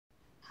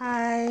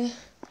Hi,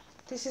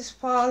 this is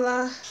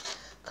Paula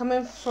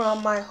coming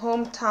from my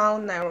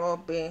hometown,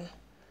 Nairobi.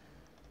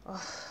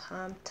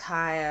 I'm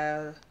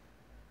tired.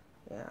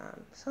 Yeah,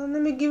 so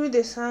let me give you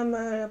the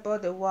summary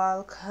about the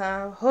World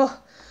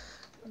Cup.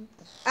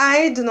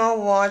 I do not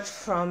watch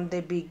from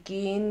the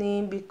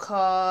beginning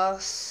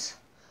because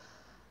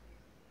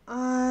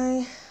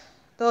I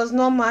there was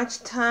not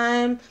much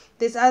time.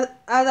 There's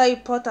other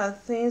important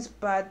things,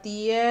 but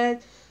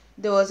yet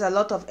there was a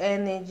lot of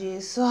energy.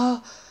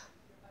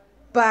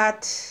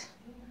 But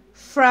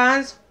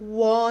France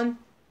won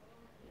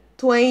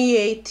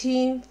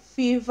 2018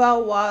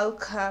 FIFA World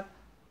Cup.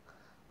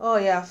 Oh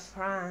yeah,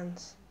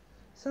 France.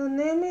 So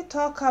let me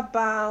talk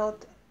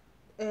about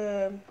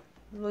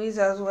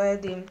Louisa's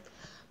wedding.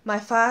 My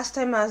first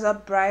time as a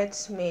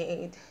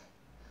bridesmaid.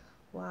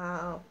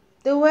 Wow.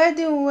 The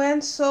wedding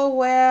went so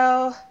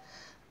well.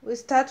 We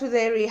start with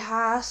a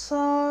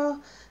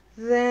rehearsal,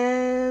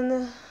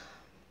 then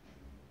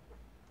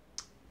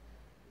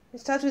we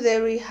start with a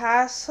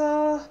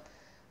rehearsal,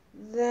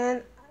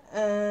 then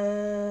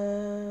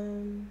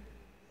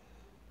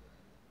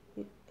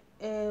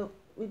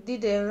we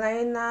did a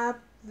lineup,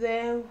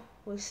 then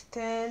we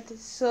stand.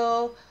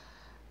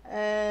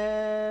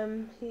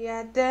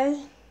 Yeah,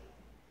 then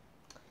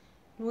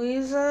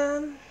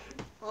Louisa,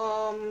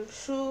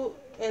 Shu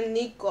and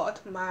Nick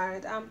got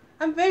married.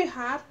 I'm very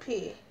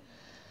happy.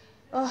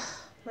 Oh,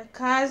 my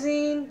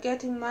cousin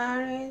getting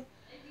married.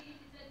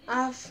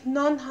 I've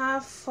known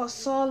her for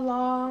so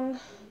long.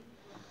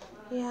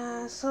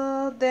 Yeah,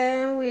 so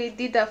then we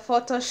did a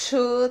photo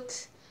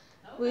shoot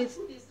with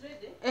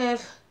uh,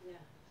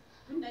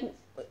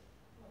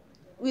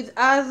 with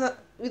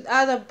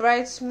other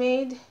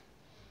bridesmaid.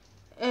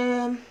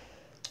 Then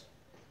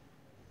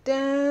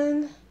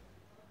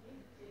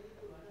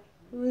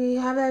we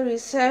have a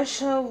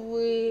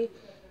reception.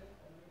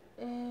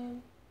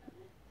 Um,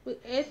 we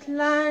ate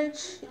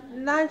lunch.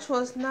 Lunch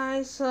was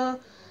nice. So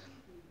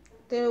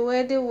the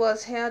wedding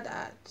was held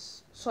at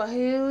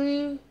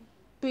Swahili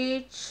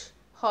Beach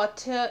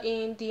Hotel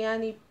in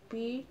Diani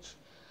Beach.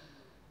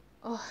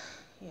 Oh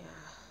yeah.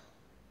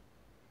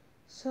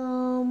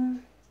 So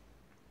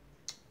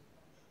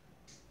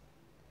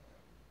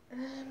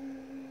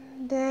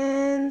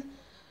then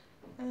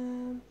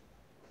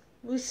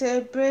we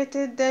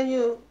celebrated. Then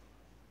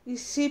you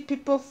see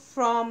people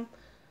from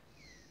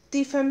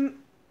different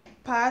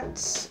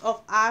parts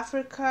of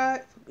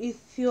Africa,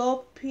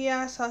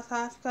 Ethiopia, South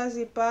Africa,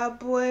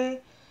 Zimbabwe,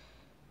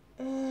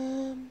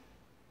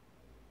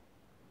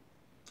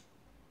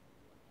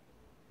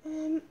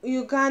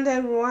 Uganda,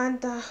 and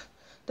Rwanda.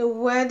 The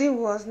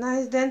wedding was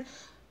nice. Then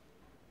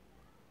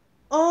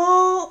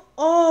all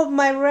of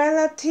my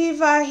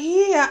relatives are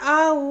here.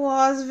 I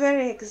was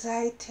very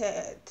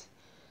excited.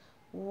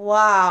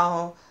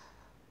 Wow.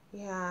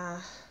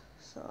 Yeah.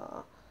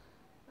 So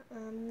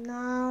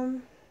now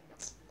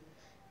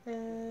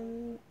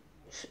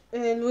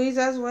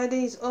Louisa's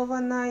wedding is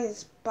over now.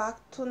 It's back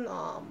to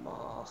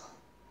normal,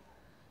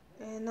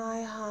 and I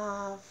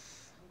have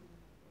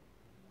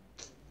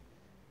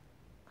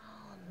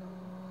no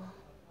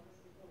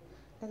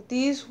like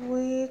this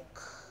week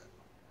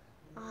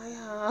I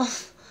have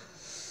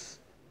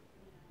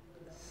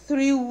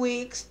 3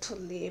 weeks to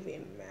live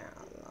in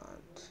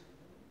Maryland.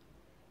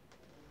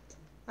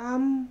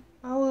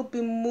 I will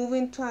be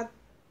moving to a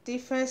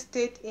different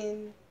state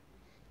in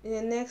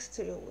the next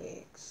 3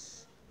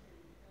 weeks.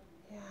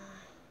 Yeah.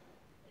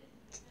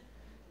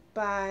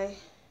 Bye.